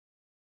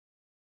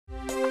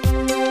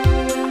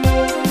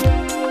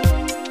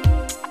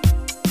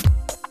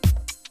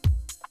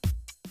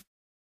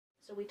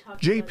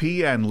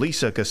JP and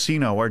Lisa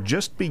Casino are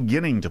just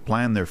beginning to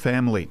plan their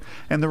family,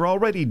 and they're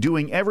already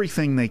doing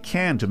everything they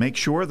can to make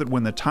sure that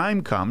when the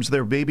time comes,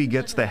 their baby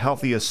gets the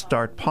healthiest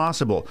start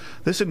possible.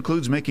 This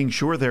includes making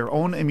sure their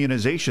own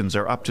immunizations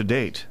are up to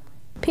date.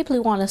 People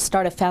who want to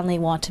start a family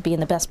want to be in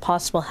the best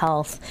possible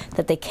health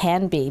that they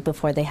can be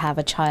before they have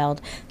a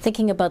child.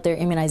 Thinking about their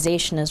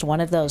immunization is one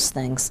of those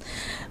things.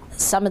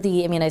 Some of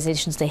the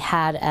immunizations they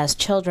had as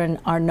children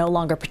are no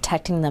longer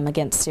protecting them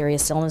against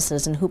serious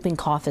illnesses, and whooping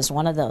cough is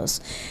one of those.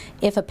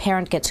 If a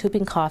parent gets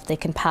whooping cough, they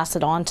can pass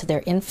it on to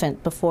their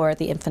infant before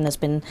the infant has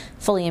been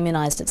fully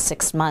immunized at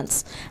 6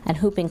 months. And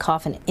whooping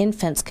cough in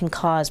infants can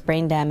cause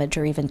brain damage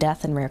or even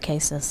death in rare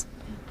cases.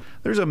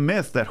 There's a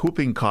myth that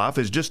whooping cough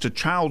is just a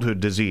childhood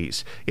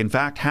disease. In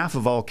fact, half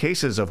of all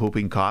cases of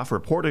whooping cough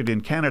reported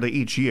in Canada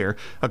each year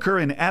occur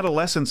in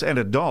adolescents and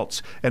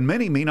adults, and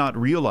many may not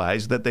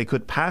realize that they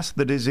could pass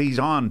the disease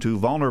on to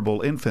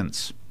vulnerable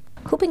infants.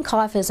 Whooping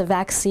cough is a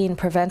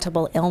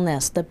vaccine-preventable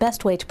illness. The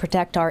best way to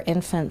protect our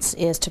infants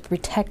is to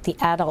protect the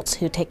adults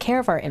who take care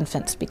of our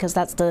infants, because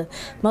that's the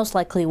most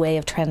likely way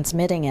of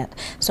transmitting it.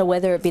 So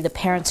whether it be the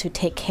parents who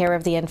take care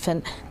of the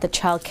infant, the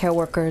child care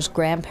workers,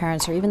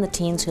 grandparents, or even the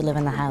teens who live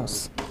in the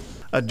house.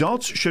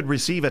 Adults should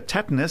receive a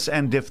tetanus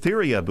and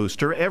diphtheria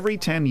booster every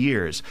 10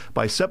 years.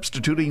 By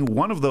substituting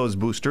one of those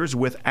boosters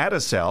with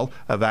Adacel,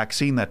 a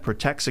vaccine that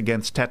protects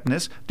against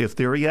tetanus,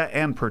 diphtheria,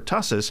 and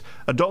pertussis,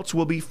 adults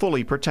will be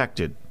fully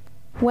protected.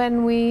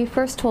 When we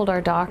first told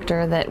our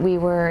doctor that we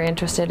were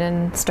interested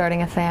in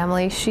starting a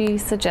family, she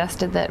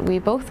suggested that we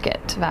both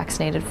get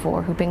vaccinated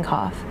for whooping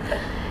cough.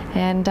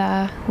 And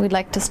we'd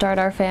like to start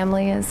our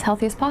family as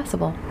healthy as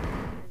possible.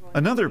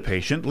 Another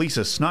patient,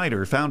 Lisa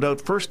Snider, found out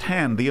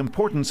firsthand the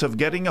importance of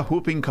getting a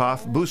whooping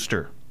cough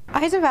booster.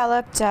 I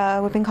developed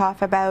whooping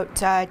cough about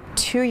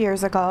 2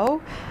 years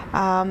ago,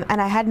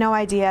 and I had no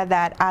idea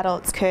that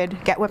adults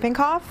could get whooping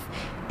cough.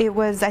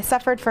 I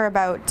suffered for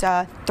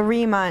about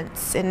 3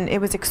 months, and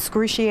it was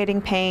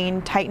excruciating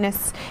pain,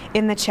 tightness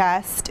in the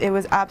chest. It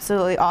was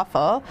absolutely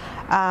awful.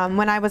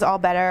 When I was all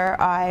better,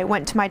 I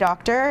went to my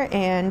doctor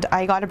and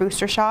I got a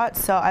booster shot,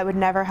 so I would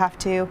never have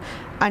to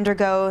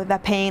undergo the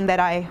pain that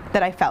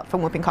I felt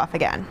from whooping cough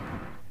again.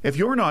 If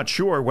you're not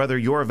sure whether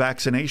your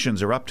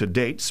vaccinations are up to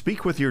date,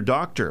 speak with your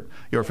doctor.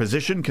 Your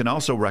physician can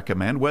also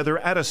recommend whether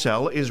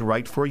Adacel is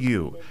right for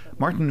you.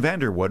 Martin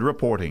Vanderwood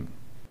reporting.